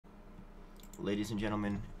Ladies and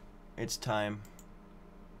gentlemen, it's time.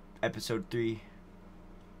 Episode 3.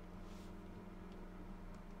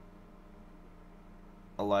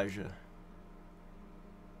 Elijah.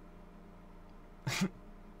 Can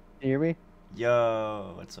you hear me?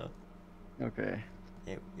 Yo, what's up? Okay.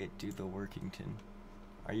 It do the Workington.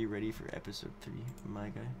 Are you ready for episode 3, my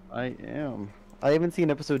guy? I am. I haven't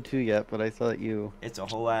seen episode 2 yet, but I saw that you... It's a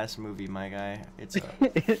whole ass movie, my guy. It's a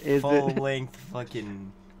Is full it? length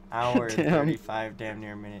fucking hour and Damn. 35 damn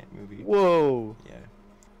near minute movie. Whoa! Yeah.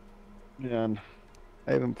 Man,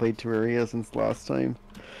 I haven't played Terraria since last time.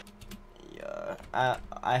 Yeah.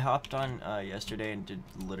 I hopped on yesterday and did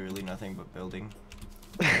literally nothing but building.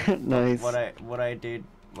 Nice. What I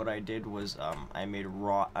did was I made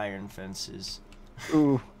raw iron fences.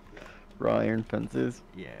 Ooh. Raw iron fences.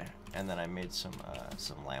 Yeah, and then I made some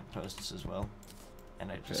lampposts as well,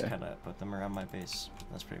 and I just Okay. kind of put them around my base.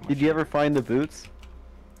 That's pretty much. Did you it. ever find the boots?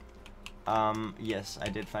 Yes, I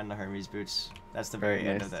did find the Hermes boots. That's the very Very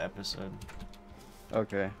end nice. of the episode.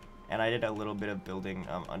 Okay. And I did a little bit of building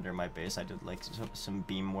under my base. I did like some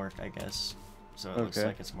beam work, I guess, so it looks Okay.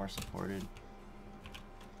 like it's more supported.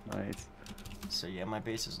 Nice. So yeah, my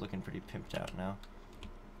base is looking pretty pimped out now.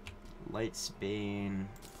 Lightsbane.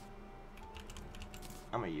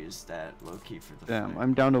 I'm gonna use that low-key for the Damn, fight.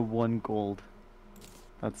 I'm down to 1 gold.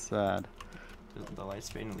 That's sad. The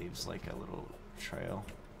Lightsbane leaves like a little trail,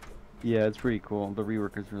 Yeah, it's pretty cool. The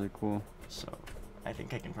rework is really cool. so I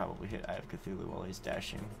think I can probably hit Eye of Cthulhu while he's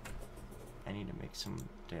dashing. I need to make some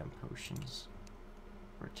damn potions,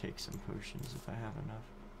 or take some potions if I have enough.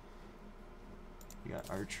 We got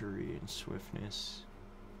archery and swiftness.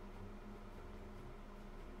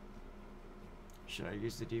 Should I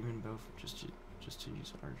use the demon bow for just to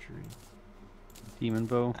use archery? Demon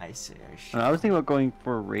bow. I say I should. I was thinking about going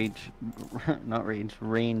for range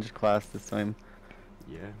class this time.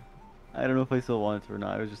 Yeah. I don't know if I still want it or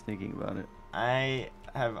not. I was just thinking about it. I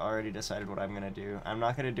have already decided what I'm gonna do. I'm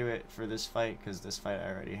not gonna do it for this fight because this fight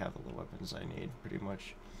I already have all the weapons I need, pretty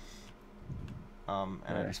much. And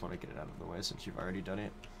I Okay. just want to get it out of the way since you've already done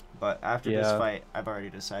it. But after this Yeah. fight, I've already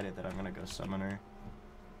decided that I'm gonna go summoner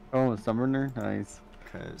Oh, a summoner? Nice.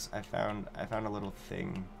 because I found a little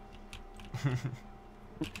thing.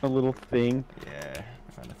 A little thing? Yeah,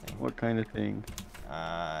 I found a thing. What kind of thing?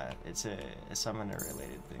 It's a summoner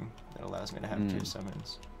related thing that allows me to have 2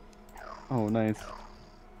 summons. Oh, nice.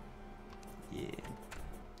 Yeah.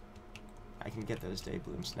 I can get those day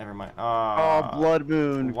blooms. Never mind. Oh, Blood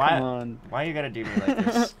Moon. Why? Come on. Why you gotta do me like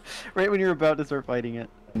this? Right when you're about to start fighting it.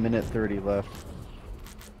 Minute 30 left.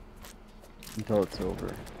 Until it's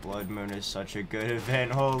over. Blood Moon is such a good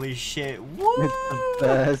event. Holy shit. Woo! It's the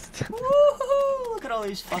best. Woohoo! Look at all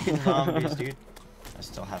these fucking zombies, dude. I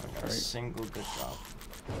still haven't got a Right. single good drop.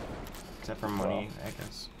 Except for money, I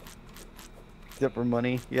guess. Except for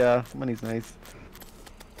money. Yeah, money's nice.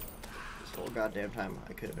 This whole goddamn time,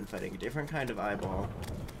 I could have been fighting a different kind of eyeball.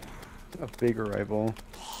 A bigger rival.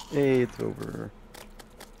 Hey, it's over.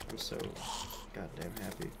 I'm so goddamn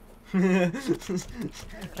happy.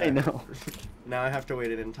 I know. Now I have to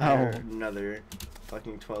wait an another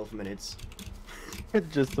fucking 12 minutes.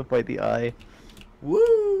 Just to fight the eye.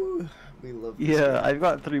 Woo! We love this Yeah, game. I've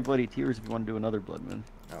got 3 bloody tears if you want to do another Blood Moon.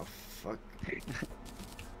 Oh fuck.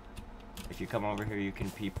 If you come over here, you can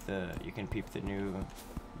peep the new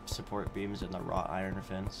support beams and the wrought iron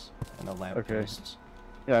fence and the lamp posts.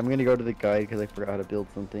 Yeah, I'm gonna go to the guide because I forgot how to build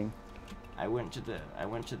something. I went to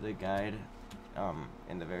the guide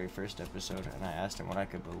in the very first episode, and I asked him what I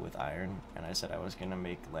could build with iron, and I said I was gonna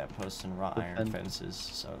make lampposts and wrought iron fences.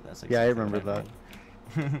 So that's exactly Yeah, I what remember that.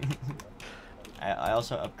 made. I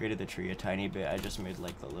also upgraded the tree a tiny bit. I just made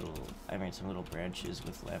like I made some little branches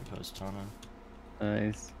with lampposts on them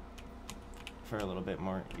Nice. for a little bit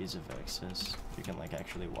more ease of access. You can like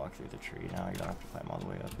actually walk through the tree now. You don't have to climb all the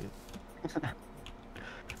way up it.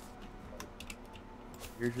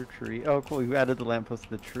 Here's your tree. Oh, cool. You added the lamppost to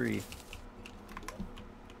the tree.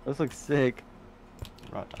 Those look sick.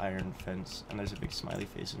 Wrought iron fence, and there's a big smiley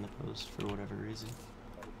face in the post for whatever reason.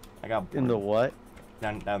 I got bored. In the what?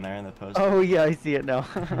 Down there in the post. Oh, yeah, I see it now.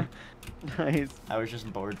 Nice. I was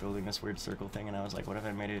just bored building this weird circle thing, and I was like, what if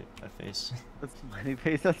I made it a face? That's smiley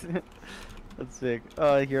face. That's it. That's sick.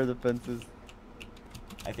 Here are the fences.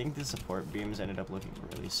 I think the support beams ended up looking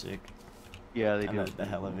really sick. Yeah, they And do. the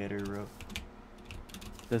elevator rope.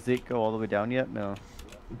 Does it go all the way down yet? No.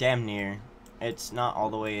 Damn near. It's not all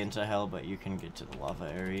the way into hell, but you can get to the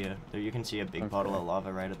lava area. There you can see a big bottle of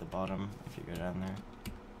lava right at the bottom if you go down there.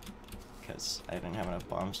 Because I didn't have enough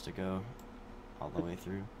bombs to go all the way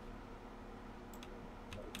through.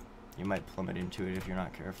 You might plummet into it if you're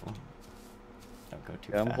not careful. Don't go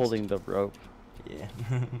too Yeah, fast. I'm holding the rope. Yeah.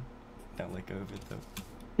 Don't let go of it though.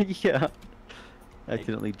 Yeah.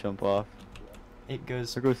 Accidentally jump off. It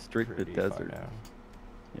goes. Or go straight to the pretty far desert. down.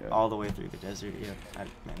 Yeah. All the way through the desert. Yeah, I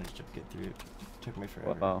managed to get through it. Took me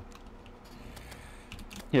forever. Wow.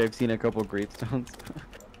 Yeah, I've seen a couple gravestones.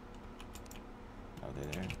 Oh,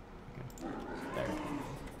 they're there. Okay. There.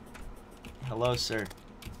 Hello, sir.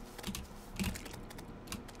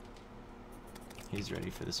 He's ready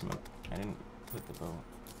for the smoke. I didn't put the bow.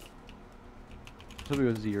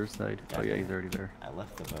 Somebody goes to your side. Oh yeah, Okay. he's already there. I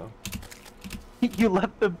left the bow. You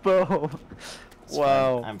left the bow! It's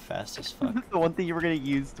Wow. fine. I'm fast as fuck. The one thing you were gonna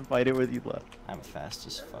use to fight it with, you left. I'm fast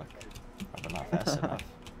as fuck. But not fast enough.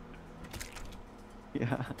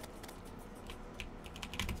 Yeah.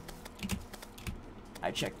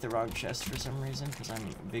 I checked the wrong chest for some reason because I'm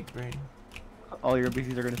a big brain. All your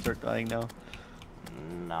NPCs are gonna start dying now.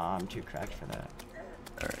 Nah, I'm too cracked for that.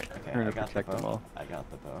 Alright, Okay, we're I gonna got the protect them bow. all. I got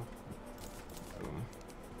the bow. Boom.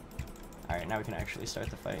 Alright, now we can actually start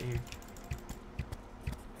the fight here.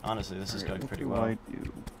 Honestly, this is going pretty well. I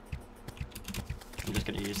do? I'm just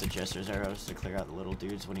gonna use the Jester's arrows to clear out the little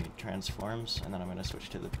dudes when he transforms, and then I'm gonna switch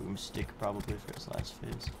to the boomstick probably for his last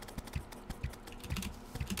phase.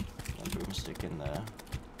 The boomstick in the.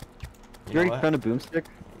 You already found a boomstick?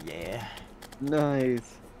 Yeah.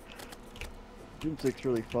 Nice. Boomstick's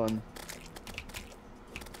really fun.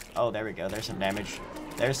 Oh, there we go. There's some damage.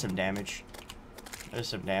 There's some damage. There's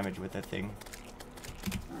some damage with that thing.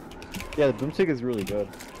 Yeah, the boomstick is really good.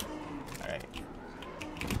 Alright.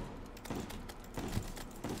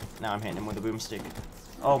 Now I'm hitting him with a boomstick.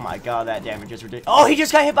 Oh my god, that damage is ridiculous. Oh, he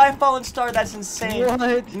just got hit by a fallen star. That's insane.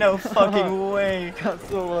 What? No fucking way. Got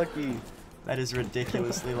so lucky. That is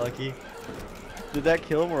ridiculously lucky. Did that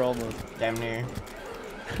kill him or almost? Damn near.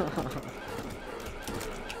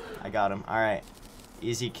 I got him. Alright.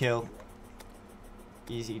 Easy kill.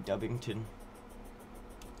 Easy Dubbington.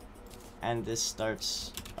 And this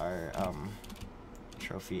starts our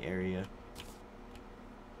trophy area.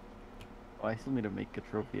 Oh, I still need to make a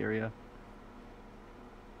trophy area.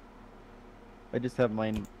 I just have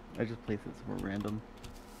mine. I just place it somewhere random.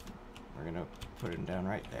 We're gonna put him down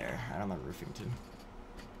right there, out on the roofington.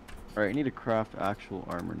 Alright, I need to craft actual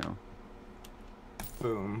armor now.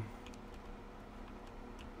 Boom.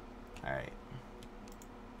 Alright.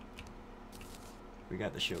 We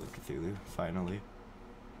got the Shield of Cthulhu, finally.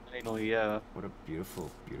 Finally, yeah. What a beautiful,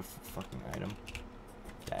 beautiful fucking item.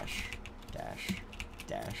 Dash, dash,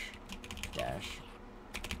 dash, dash.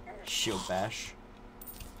 Shield bash.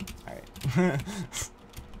 Alright.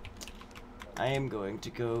 I am going to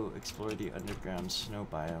go explore the underground snow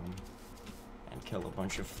biome and kill a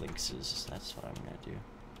bunch of flinxes. That's what I'm gonna do.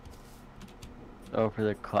 Oh, for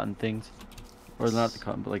the cotton things? Or not the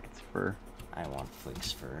cotton, but like it's fur. I want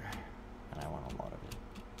flinx fur, and I want a lot of it.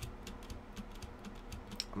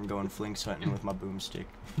 I'm going flinx hunting with my boomstick.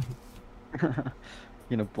 You're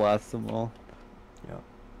gonna blast them all. Yep.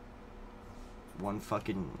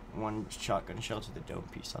 One shotgun shell to the dome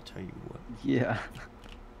piece, I'll tell you what. Yeah.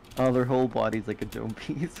 Oh, their whole body's like a dome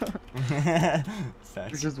piece. There's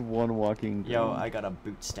Facts. just one walking dome. Yo, I got a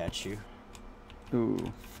boot statue. Ooh,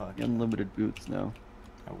 Fuck. unlimited boots now.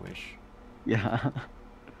 I wish. Yeah.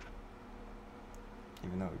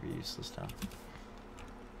 Even though it would be useless now.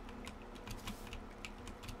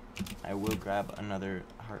 I will grab another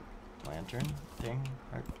heart lantern thing.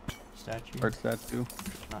 Heart statue. Art statue.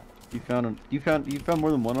 Not, You found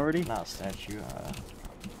more than one already? not statue,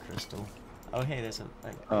 crystal. Oh hey, there's a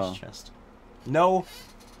Oh. chest. No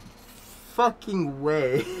fucking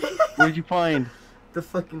way. What did you find? The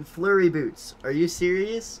fucking flurry boots. Are you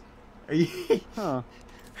serious? Are you Huh.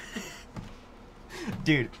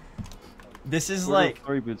 Dude, this is What are like those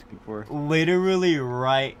flurry boots good for? literally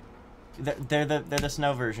right. They're the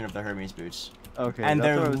snow version of the Hermes boots, Okay. and that's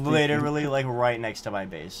they're what I was thinking. literally like right next to my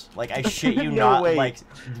base. Like I shit you No not, way. like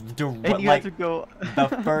And you like have to go. the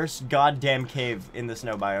first goddamn cave in the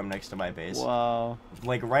snow biome next to my base. Wow.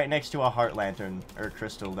 Like right next to a heart lantern or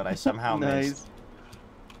crystal that I somehow Nice. missed.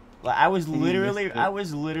 Like I was And you literally missed it. I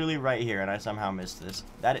was literally right here and I somehow missed this.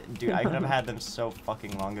 That dude, I could have had them so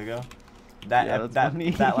fucking long ago. That Yeah, that's that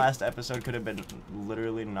funny. that last episode could have been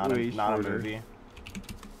literally not Way a shorter. movie.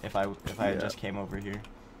 If I had Yeah. just came over here.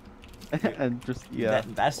 And just yeah.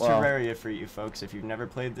 That's Wow. Terraria for you folks. If you've never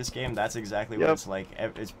played this game, that's exactly what Yep. it's like.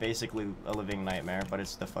 It's basically a living nightmare, but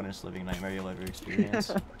it's the funnest living nightmare you'll ever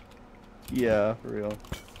experience. Yeah, for real.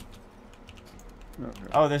 Okay.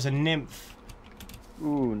 Oh, there's a nymph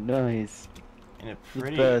Ooh, nice. in a The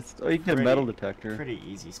pretty best. Oh, you can get a metal pretty- detector. pretty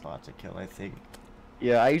easy spot to kill, I think.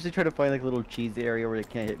 Yeah, I usually try to find like a little cheese area where they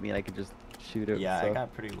can't hit me and I can just shoot it. Yeah, so. I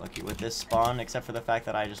got pretty lucky with this spawn, except for the fact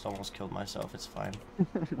that I just almost killed myself. It's fine.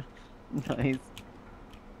 Nice.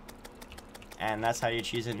 And that's how you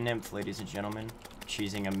cheese a nymph, ladies and gentlemen.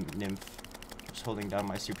 Cheesing a nymph. Just holding down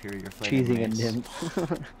my superior flavor. Cheesing a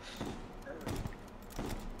nymph.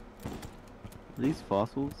 Are these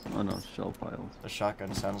fossils? Oh no, shell piles. The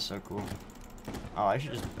shotgun sounds so cool. Oh, I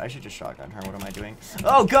should just shotgun her. What am I doing?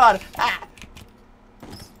 Oh god! Ah!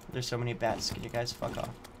 There's so many bats. Can you guys fuck off?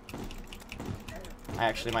 I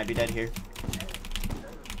actually might be dead here.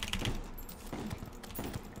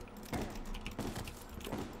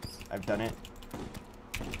 I've done it.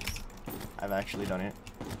 I've actually done it.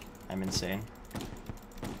 I'm insane.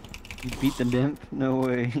 You beat the nymph? No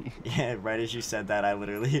way. Yeah, right as you said that, I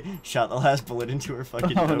literally shot the last bullet into her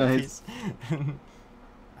fucking Oh, nose nice. piece.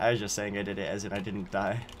 I was just saying I did it as in I didn't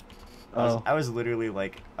die. Oh. I was literally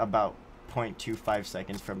like about 0.25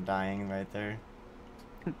 seconds from dying right there.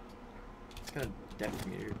 It's got a depth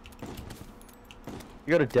meter.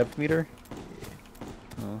 You got a depth meter? Yeah.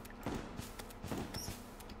 Oh.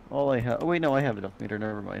 All I have. Oh wait, no, I have a depth meter.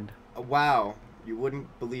 Never mind. Wow, you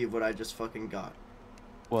wouldn't believe what I just fucking got.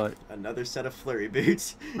 What? Another set of flurry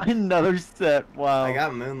boots. Another set. Wow. I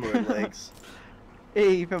got moonlord legs.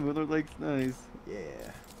 Hey, you found Moonlord legs. Nice.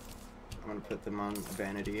 Yeah. I'm gonna put them on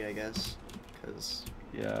vanity, I guess, cause.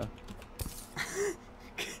 Yeah.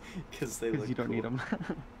 Cause they look. You don't cool. need them.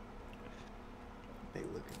 They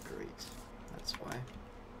look great. That's why.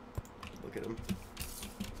 Look at them.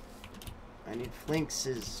 I need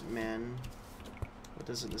flinxes, man. What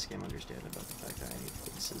doesn't this game understand about the fact that I need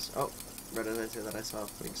flinxes? Oh, right as I said that, I saw a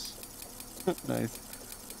flinx. Nice.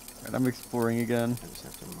 Alright, I'm exploring again. I just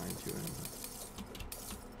have to mine to it.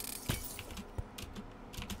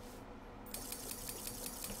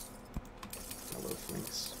 Hello,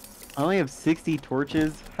 flinx. I only have 60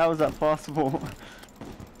 torches. How is that possible?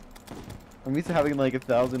 I'm used to having like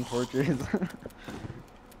 1,000 torches.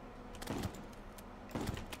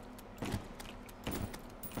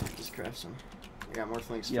 Just craft some. I got more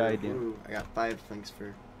flinks Yeah, for. I do. Ooh, I got 5 flinks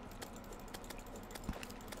for.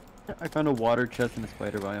 I found a water chest in a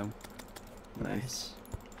spider biome. Nice.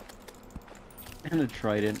 And a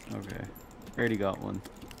trident. Okay. I already got one.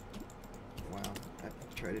 Wow, I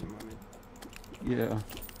tried it in moment. Yeah.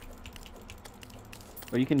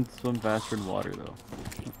 But you can swim faster in water though.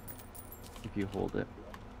 If you hold it.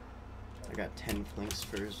 I got 10 flinks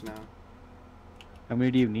furs now. How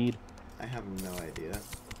many do you need? I have no idea.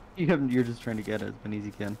 You're just trying to get as many as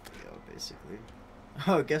you can. Yo, basically.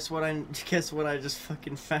 Oh, guess what I just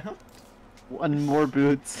fucking found? One more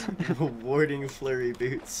boots. Warding flurry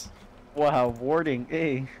boots. Wow, warding.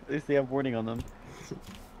 Hey, at least they have warding on them.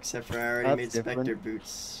 Except for I already That's made different. Spectre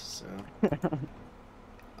boots, so.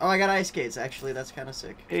 Oh, I got ice skates, actually, that's kinda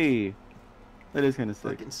sick. Hey, that is kind of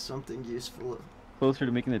sick. Fucking something useful. Closer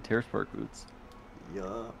to making the Terra Spark boots.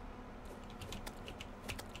 Yup.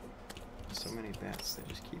 So many bats, they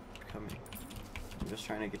just keep coming. I'm just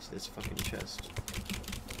trying to get to this fucking chest.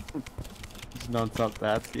 Just non-stop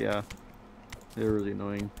bats, yeah. They're really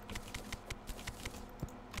annoying.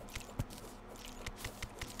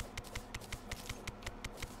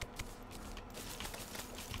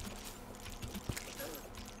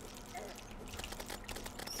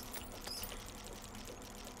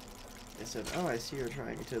 They said, "Oh, I see you're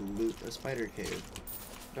trying to loot a spider cave.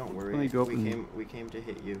 Don't worry, Let me go we came to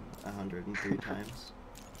hit you 103 times."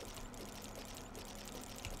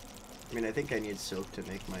 I mean, I think I need silk to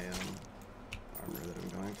make my armor that I'm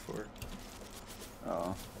going for.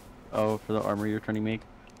 Oh. Oh, for the armor you're trying to make?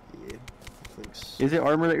 Yeah, flinks. Is it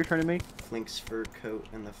armor that you're trying to make? Flinks fur coat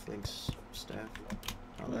and the flinks staff.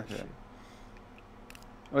 All that Okay. shit.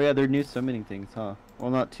 Oh yeah, they're new summoning things, huh?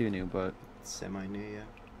 Well, not too new, but... Semi-new, yeah.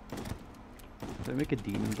 Did I make a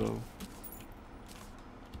demon bow?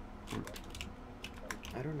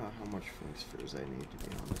 I don't know how much flinks furs I need, to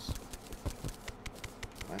be honest.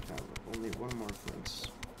 I found only one more flinks.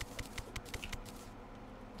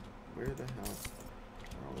 Where the hell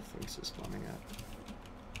are all the flinks spawning at?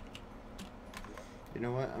 You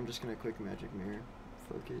know what? I'm just gonna quick magic mirror.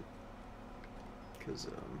 Fuck it. Cause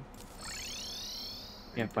I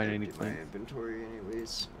Can't find gotta any do my flinks. inventory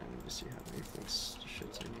anyways. I need to see how many flinks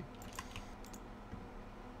shits I need.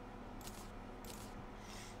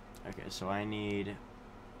 Okay, so I need...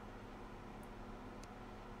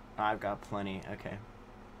 I've got plenty, okay.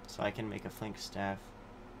 So I can make a flink staff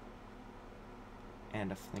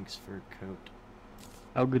and a flink's fur coat.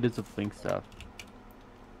 How good is the flink stuff?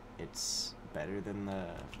 It's better than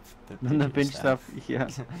the Than the pinch stuff, yeah.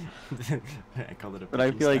 I call it a But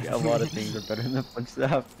I pigeon feel like a staff. lot of things are better than the flink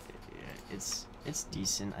stuff. Yeah, it's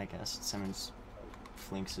decent, I guess. It summons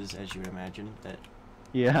flinxes, as you would imagine, that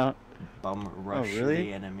Yeah. bum rush really?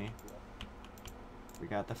 the enemy. We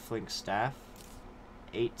got the flink staff.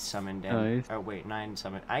 8 summon damage. Nice. Oh wait, 9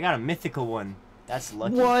 summon. I got a mythical one. That's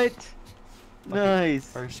lucky. What? Lucky. Nice.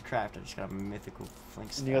 First craft, I just got a mythical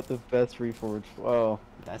flink staff. And you got the best reforged. Wow.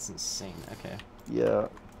 That's insane. Okay. Yeah.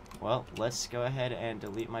 Well, let's go ahead and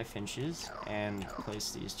delete my finches and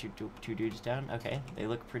place these two dudes down. Okay, they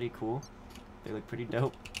look pretty cool. They look pretty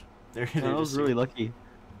dope. They're That was just really lucky.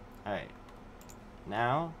 Alright.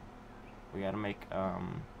 Now we gotta make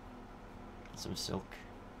some silk.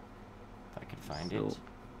 If I can find it.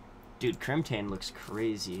 Dude, Crimtane looks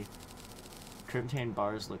crazy. Crimtane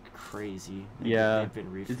bars look crazy. Yeah. They've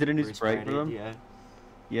been Is it a new sprite for them? Yeah.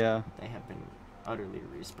 Yeah. They have been utterly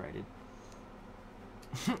resprited.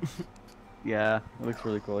 Yeah. It looks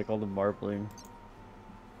really cool. Like all the marbling.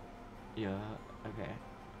 Yeah. Okay.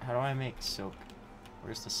 How do I make silk?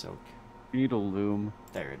 Where's the silk? You need a loom.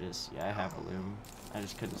 There it is. Yeah, I have a loom. I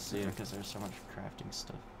just couldn't see it because there's so much crafting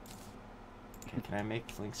stuff. Okay, can I make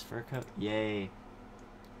Flink's fur coat? Yay.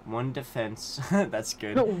 1 defense. That's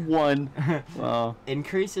good. 1. Wow.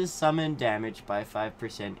 Increases summon damage by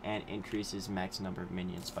 5% and increases max number of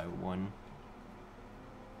minions by 1.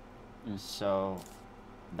 So,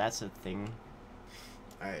 that's a thing.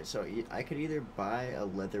 Alright, so I could either buy a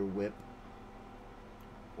leather whip,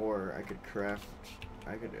 or I could craft...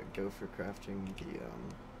 I could go for crafting the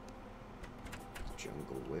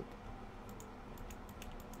jungle whip,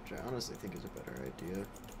 which I honestly think is a better idea.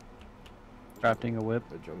 Crafting a whip.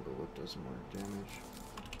 The jungle whip does more damage,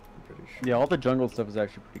 I'm pretty sure. Yeah, all the jungle stuff is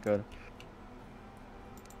actually pretty good.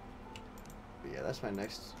 But yeah, that's my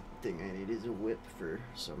next thing I need is a whip for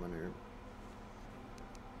summoner.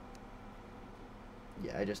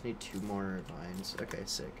 Yeah, I just need 2 more vines. Okay,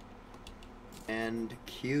 sick. And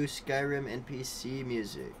cue Skyrim NPC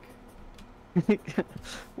music.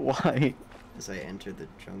 Why? As I enter the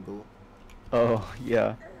jungle. Oh,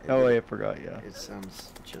 yeah. Oh, I forgot, yeah. It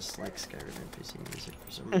sounds just like Skyrim NPC music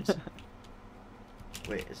for some reason.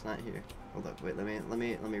 Wait, it's not here. Hold up, wait, let me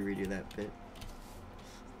redo that bit.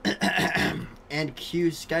 And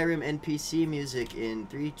cue Skyrim NPC music in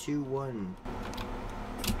 3, 2, 1.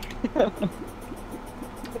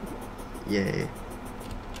 Yay.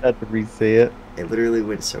 I had to re-say it. It literally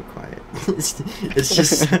went so quiet. it's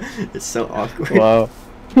just, it's so awkward. Wow.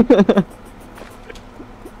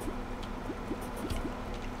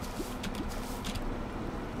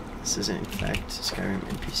 This is in fact Skyrim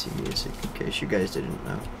NPC music, in case you guys didn't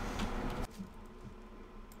know.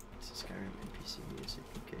 This is Skyrim NPC music,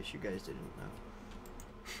 in case you guys didn't know.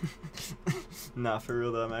 Nah, for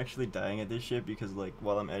real though, I'm actually dying at this shit because, like,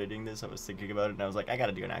 while I'm editing this, I was thinking about it and I was like, I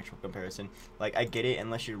gotta do an actual comparison. Like, I get it,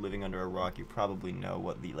 unless you're living under a rock, you probably know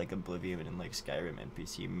what the, like, Oblivion and, like, Skyrim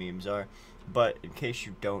NPC memes are. But in case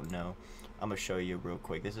you don't know, I'm gonna show you real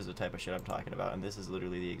quick. This is the type of shit I'm talking about, and this is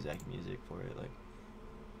literally the exact music for it, like.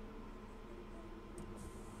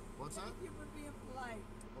 What's that? Thank you for being polite.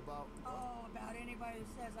 About what? Oh, about anybody who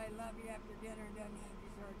says I love you after dinner and doesn't have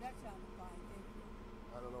dessert. That sounded fine, thank you.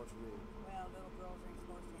 I don't know what you mean. Well, little girls ain't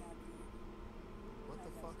supposed to have you. What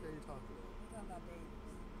the fuck are you talking about? We're talking about babies.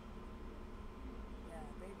 Yeah,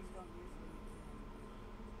 babies don't usually eat candy.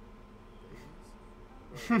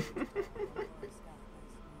 Babies?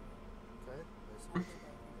 Okay. Nice to meet you. Okay.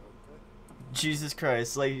 Jesus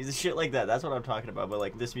Christ, like, shit like that, that's what I'm talking about, but,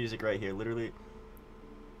 like, this music right here, literally,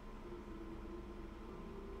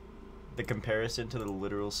 the comparison to the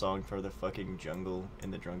literal song for the fucking jungle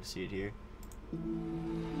in the drunk seat here.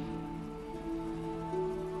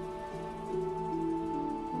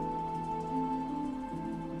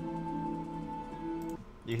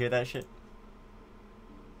 You hear that shit?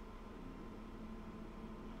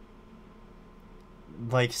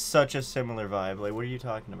 Like, such a similar vibe. Like, what are you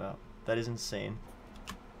talking about? That is insane.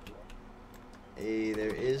 Hey,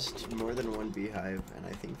 there is more than 1 beehive, and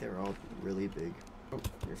I think they're all really big. Oh,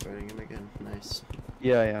 you're fighting him again. Nice.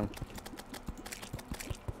 Yeah, I am.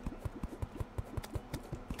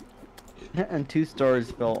 And 2 stars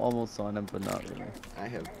fell almost on him, but not really. I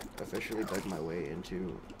have officially dug my way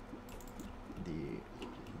into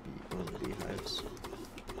one of the beehives.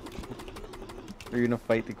 Are you gonna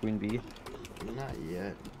fight the queen bee? Not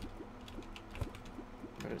yet.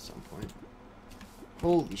 But at some point.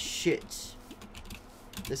 Holy shit!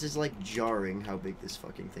 This is like jarring how big this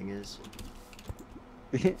fucking thing is.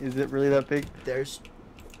 Is it really that big? There's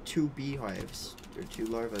 2 beehives. Or 2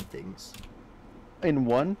 larva things. In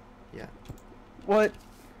one? Yeah. What?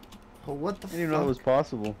 Oh, what the I fuck? didn't even know it was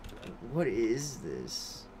possible. What is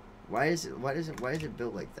this? Why is it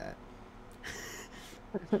built like that?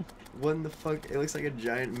 What in the fuck? It looks like a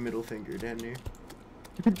giant middle finger down here.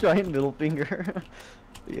 Giant middle finger.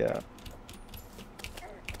 Yeah.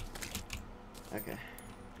 Okay.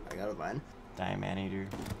 I got a vine. Diamond Eater.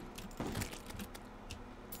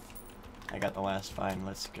 I got the last vine,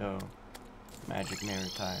 let's go. Magic mirror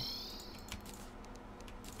time.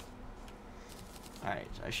 Alright,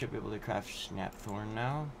 I should be able to craft Snapthorn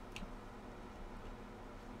now.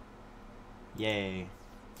 Yay.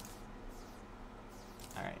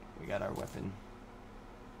 Alright, we got our weapon.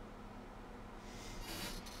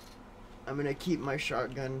 I'm gonna keep my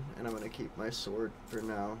shotgun and I'm gonna keep my sword for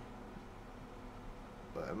now.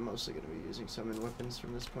 But I'm mostly gonna be using summon weapons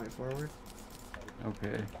from this point forward.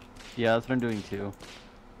 Okay. Yeah, that's what I'm doing too.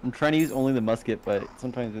 I'm trying to use only the musket, but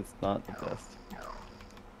sometimes it's not the best.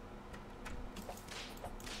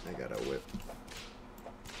 I got a whip.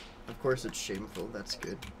 Of course it's shameful, that's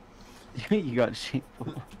good. You got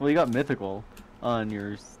shameful. Well, you got mythical on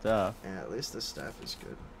your stuff. Yeah, at least the staff is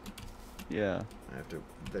good. Yeah. I have to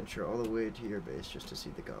venture all the way to your base just to see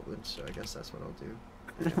the goblins, so I guess that's what I'll do.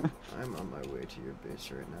 And I'm on my way to your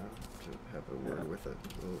base right now to have a word with a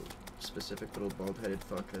little specific little bald-headed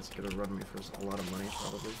fuck that's gonna run me for a lot of money,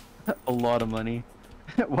 probably. A lot of money.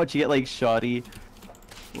 Watch you get like shoddy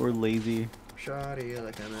or lazy. Shoddy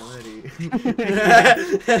like a melody.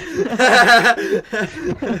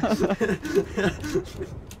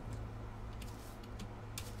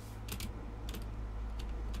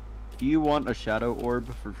 Do you want a shadow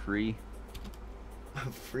orb for free? A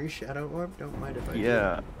free shadow orb? Don't mind if I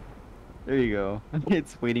Yeah. There you go.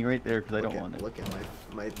 It's waiting right there because I don't want it. Look at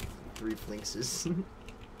my 3 flinxes.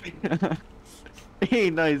 Hey,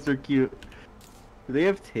 nice, they're cute. Do they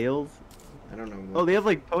have tails? I don't know what. Oh, they have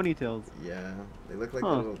like ponytails. Yeah, they look like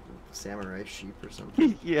Huh. little samurai sheep or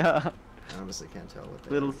something. Yeah. I honestly can't tell what they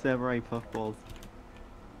Little are. samurai puffballs.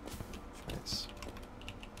 Nice.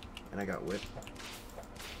 And I got whip.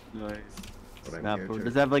 Nice. What I'm Snap here orb. to-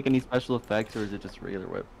 Does it have like any special effects or is it just regular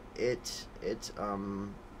whip? It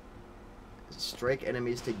strike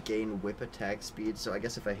enemies to gain whip attack speed. So I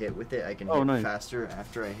guess if I hit with it, I can Oh, hit nice. faster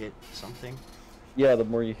after I hit something. Yeah, the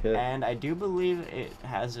more you hit. And I do believe it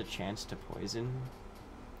has a chance to poison.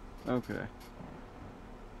 Okay.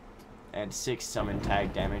 And 6 summon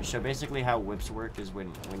tag damage. So basically how whips work is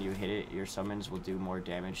when you hit it, your summons will do more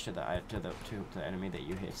damage to the enemy that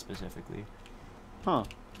you hit specifically. Huh.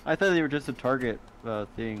 I thought they were just a target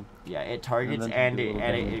thing. Yeah, it targets then and do a it little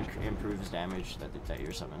damage. improves damage that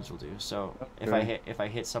your summons will do. So Okay. if I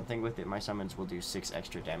hit something with it, my summons will do 6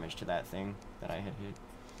 extra damage to that thing that I had hit.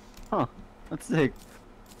 Huh. That's sick.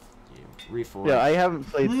 Reforge. Yeah, I haven't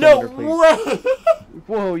played No Thunder way!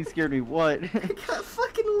 Whoa, you scared me. What? I got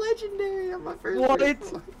fucking legendary on my first What?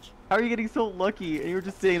 Reforge. How are you getting so lucky? And you were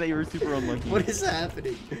just saying that you were super unlucky. What is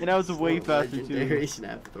happening? And I was way Oh, faster legendary too.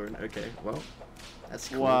 Snapthorn. Okay, well, that's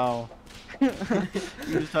cool. Wow. You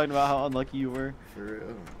were just talking about how unlucky you were. For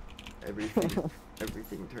real.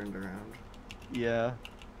 Everything turned around. Yeah.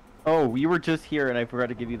 Oh, you were just here and I forgot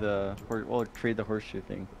to give you the trade the horseshoe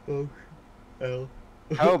thing. Oh, hell.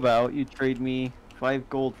 How about you trade me 5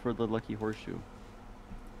 gold for the lucky horseshoe?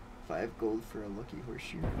 5 gold for a lucky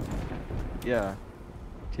horseshoe. Yeah.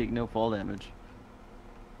 Take no fall damage.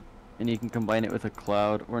 And you can combine it with a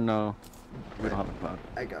cloud, or no. We don't have a cloud.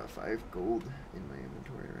 I got 5 gold in my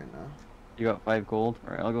inventory right now. You got 5 gold?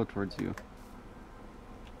 Alright, I'll go towards you.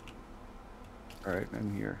 Alright,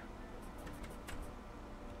 I'm here.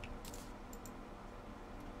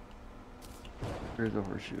 There's a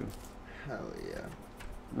horseshoe. Hell yeah.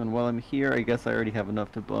 And while I'm here, I guess I already have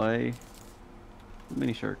enough to buy a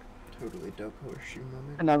mini shark. Totally dope horseshoe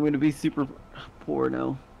moment. And I'm gonna be super poor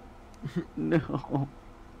now. No.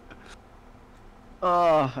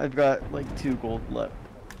 Oh, I've got like 2 gold left.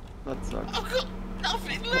 That sucks.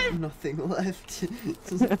 Nothing left! Nothing left.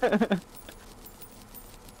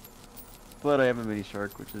 But I have a mini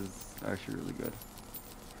shark, which is actually really good.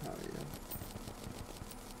 Hell yeah.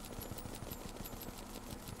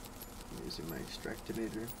 I'm using my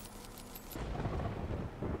extractinator.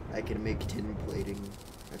 I can make tin plating.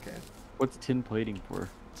 Okay. What's tin plating for?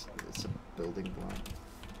 It's a building block.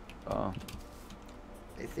 Oh.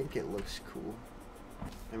 I think it looks cool.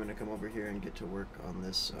 I'm gonna come over here and get to work on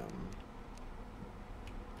this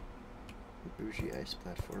bougie ice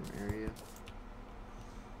platform area.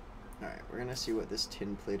 Alright, we're gonna see what this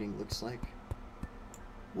tin plating looks like.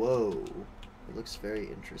 Whoa, it looks very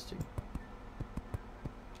interesting.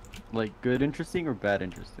 Like good interesting or bad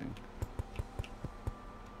interesting?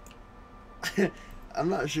 I'm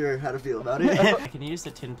not sure how to feel about it. I can use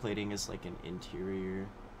the tin plating as like an interior.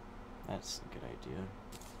 That's a good idea.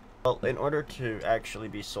 Well, in order to actually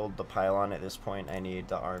be sold the pylon at this point, I need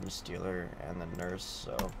the arms dealer and the nurse,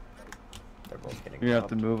 so they're both getting You have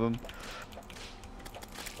to dropped. move them.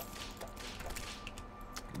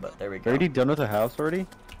 But there we They're go. already done with the house already?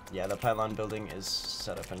 Yeah, the pylon building is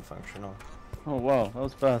set up and functional. Oh wow, that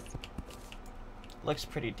was fast. Looks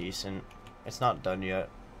pretty decent. It's not done yet,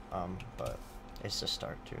 but it's a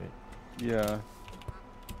start to it. Yeah.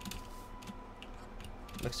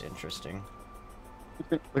 Looks interesting.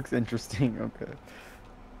 Looks interesting, okay.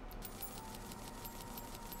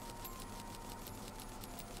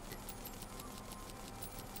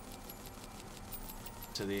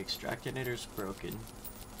 So the extractinator's broken.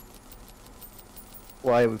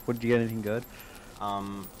 Why? What, did you get anything good?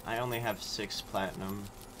 I only have 6 platinum.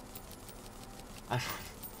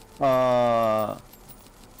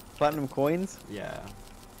 Platinum coins? Yeah,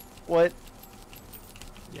 What?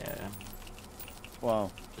 yeah.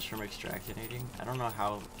 Wow. Just from extractinating. I don't know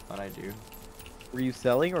how, but I do. Were you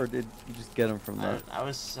selling or did you just get them from that?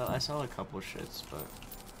 I saw a couple shits, but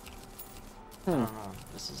I Hmm. don't know.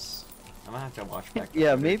 This is. I'm gonna have to watch back.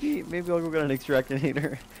 Yeah, the footage. maybe I'll go get an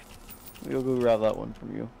extractinator. Maybe I'll go grab that one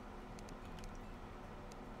from you.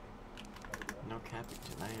 No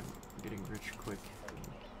Cappington, I am getting rich quick.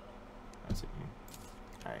 That's it here.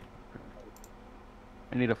 Alright.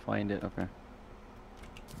 I need to find it. Okay.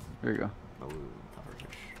 There you go. Oh, pufferfish.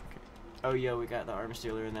 Okay. Oh, yeah, we got the arm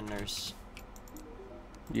stealer and the nurse.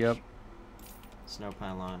 Yep. Snow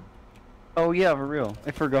pylon. Oh yeah, for real.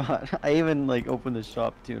 I forgot. I even like opened the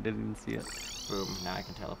shop too. Didn't even see it. Boom. Now I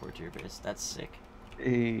can teleport to your base. That's sick.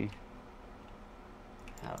 Hey.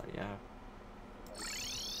 Hell yeah.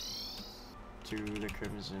 To the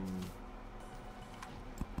Crimson.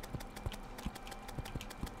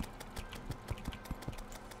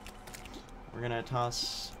 We're gonna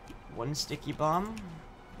toss one sticky bomb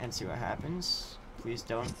and see what happens. Please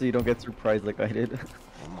don't. So you don't get surprised like I did.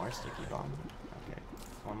 One more sticky bomb. Okay.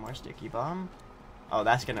 One more sticky bomb. Oh,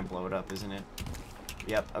 that's gonna blow it up, isn't it?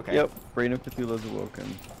 Yep, okay. Yep. Brain of Cthulhu's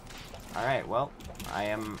awoken. Alright, well, I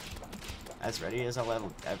am as ready as I'll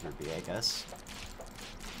ever be, I guess.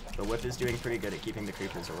 The whip is doing pretty good at keeping the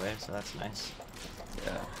creepers away, so that's nice.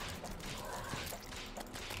 Yeah.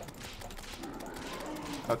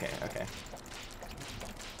 Okay, okay.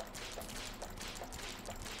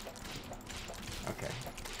 Okay.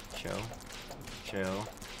 Chill. Chill.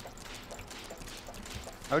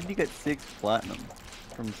 How did you get 6 platinum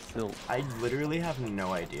from silt? I literally have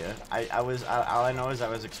no idea. All I know is I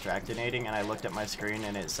was extractinating and I looked at my screen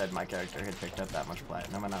and it said my character had picked up that much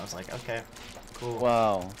platinum and I was like, okay, cool.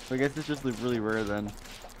 Wow. So I guess it's just like, really rare then.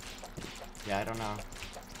 Yeah, I don't know.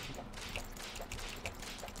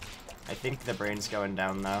 I think the brain's going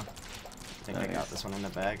down though. I think I got Nice. this one in the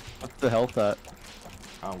bag. What's the health at?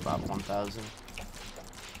 Oh, about 1,000.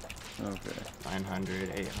 Okay.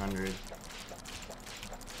 900, 800.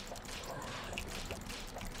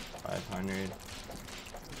 500.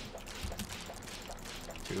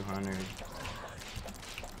 200.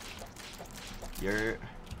 You're...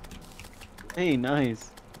 Hey,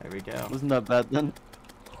 nice. There we go. Wasn't that bad then?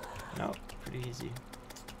 No, pretty easy.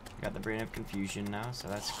 I got the Brain of Confusion now, so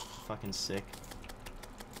that's fucking sick.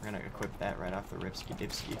 We're gonna equip that right off the ripski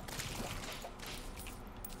dipski.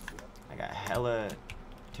 I got hella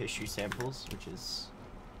tissue samples, which is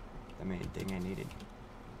the main thing I needed.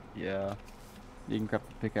 Yeah. You can craft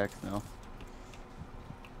the pickaxe now.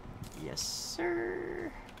 Yes,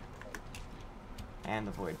 sir. And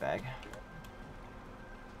the void bag.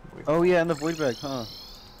 Void Oh yeah, and the void bag, huh?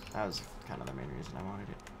 That was kind of the main reason I wanted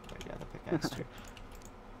it. But yeah, the pickaxe too.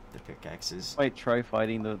 The pickaxe is... Might try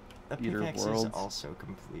fighting the The Eater of pickaxe is Worlds. also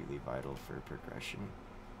completely vital for progression.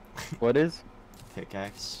 What is?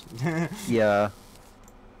 Pickaxe. Yeah.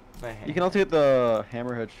 But hey, You can also get the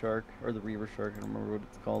hammerhead shark or the reaver shark. I don't remember what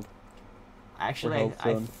it's called. actually, health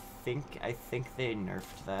I zone. think they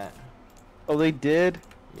nerfed that. Oh, they did.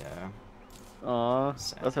 Yeah. Aw,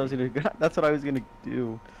 that's what I was gonna. That's what I was gonna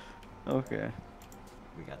do. Okay.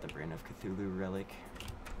 We got the Brain of Cthulhu relic.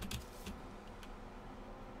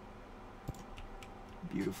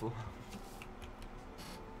 Beautiful.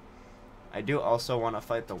 I do also want to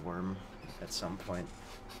fight the worm at some point.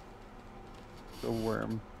 The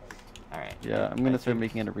worm. Alright. Yeah, I'm gonna start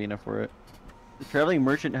making an arena for it. The traveling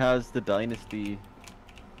merchant has the dynasty.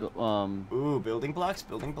 Ooh, building blocks?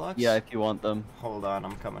 Building blocks? Yeah, if you want them. Hold on,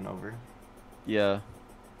 I'm coming over. Yeah.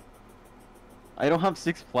 I don't have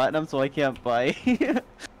 6 platinum, so I can't buy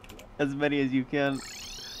as many as you can.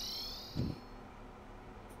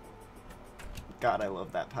 God, I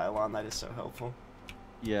love that pylon. That is so helpful.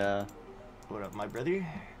 Yeah. What up, my brother?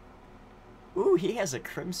 Ooh, he has a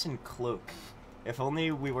crimson cloak. If only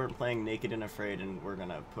we weren't playing Naked and Afraid and we're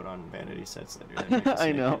gonna put on vanity sets later. That make us I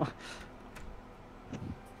naked. know.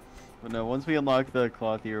 But no, once we unlock the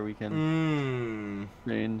clothier, we can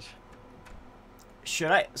range.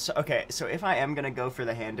 Should I? So, okay, so if I am gonna go for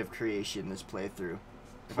the Hand of Creation this playthrough,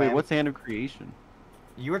 if I Wait, am- what's Hand of Creation?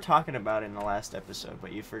 You were talking about it in the last episode,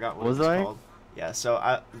 but you forgot what Was it was I? called. Yeah,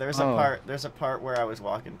 so there's a Oh. part where I was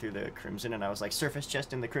walking through the Crimson and I was like, surface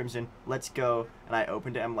chest in the Crimson, let's go. And I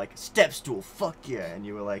opened it, I'm like, step stool, fuck yeah. And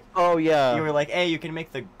you were like, Oh yeah. hey, you can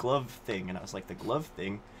make the glove thing. And I was like, the glove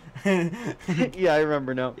thing? Yeah, I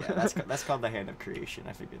remember now. Yeah, that's called the Hand of Creation.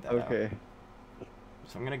 I figured that out. Okay.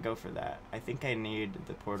 So I'm gonna go for that. I think I need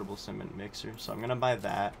the portable cement mixer, so I'm gonna buy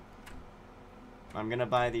that. I'm gonna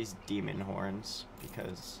buy these demon horns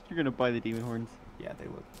because You're gonna buy the demon horns. yeah, they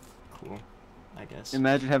look cool, I guess.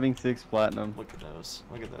 Imagine having 6 platinum. Look at those.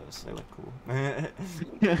 Look at those. They look cool.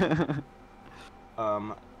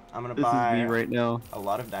 I'm gonna This buy is me right now. a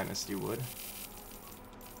lot of dynasty wood.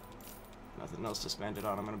 Nothing else to spend it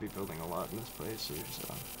on. I'm gonna be building a lot in this place here,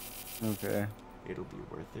 so Okay. it'll be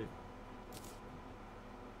worth it.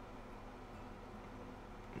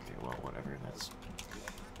 Okay, well, whatever.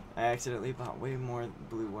 I accidentally bought way more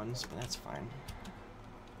blue ones, but that's fine.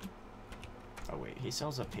 Oh wait, he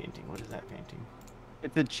sells a painting. What is that painting?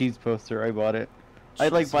 It's a cheese poster. I bought it. I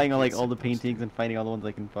like Cheesy buying all pizza the poster. paintings and finding all the ones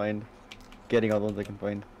I can find. Getting all the ones I can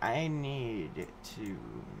find. I need to make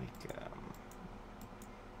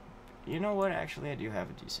you know what? Actually, I do have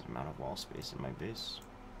a decent amount of wall space in my base.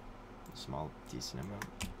 A small, decent amount.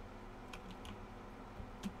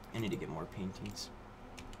 I need to get more paintings.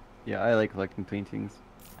 Yeah, I like collecting paintings.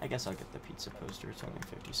 I guess I'll get the pizza poster. It's only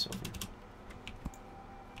 50 silver.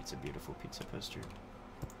 It's a beautiful pizza poster.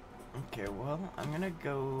 Okay, well, I'm gonna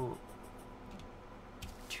go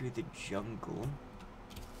to the jungle.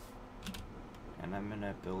 And I'm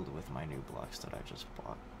gonna build with my new blocks that I just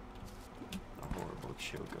bought. A horrible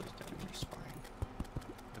chill goes down your spine.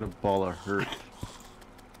 Got a ball of hurt.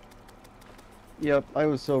 Yep, I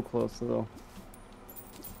was so close though.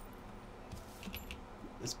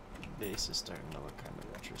 This base is starting to look kind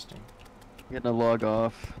of interesting. Getting a log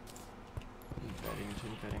off.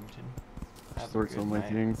 Beddington. Have a Sort good some of my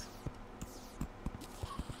night. things.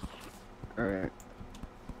 Alright.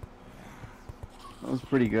 That was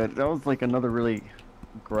pretty good. That was like another really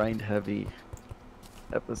grind heavy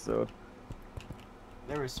episode.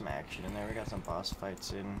 There was some action in there. We got some boss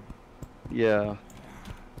fights in. Yeah.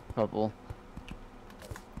 Couple.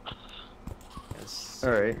 Yes,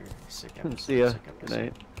 Alright. Sick episode. See ya. Sick Good episode.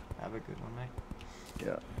 night. Have a good one, night.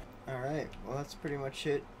 Yeah. Alright, well that's pretty much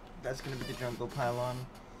it. That's gonna be the jungle pylon.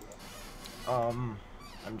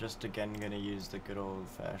 I'm just again gonna use the good old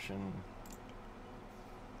fashioned.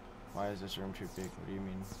 Why is this room too big? What do you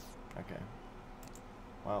mean? Okay.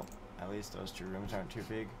 Well, at least those 2 rooms aren't too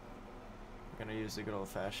big. I'm gonna use the good old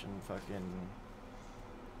fashioned fucking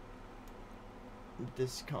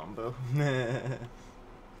this combo.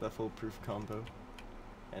 The foolproof combo.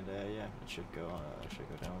 And yeah, it should go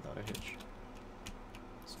down without a hitch.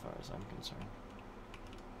 As far as I'm concerned.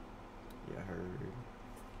 You heard.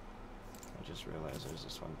 I just realized there's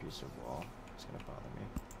this one piece of wall. It's gonna bother me.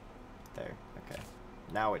 There, okay.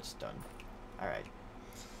 Now it's done. Alright.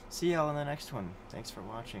 See y'all in the next one. Thanks for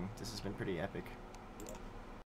watching. This has been pretty epic.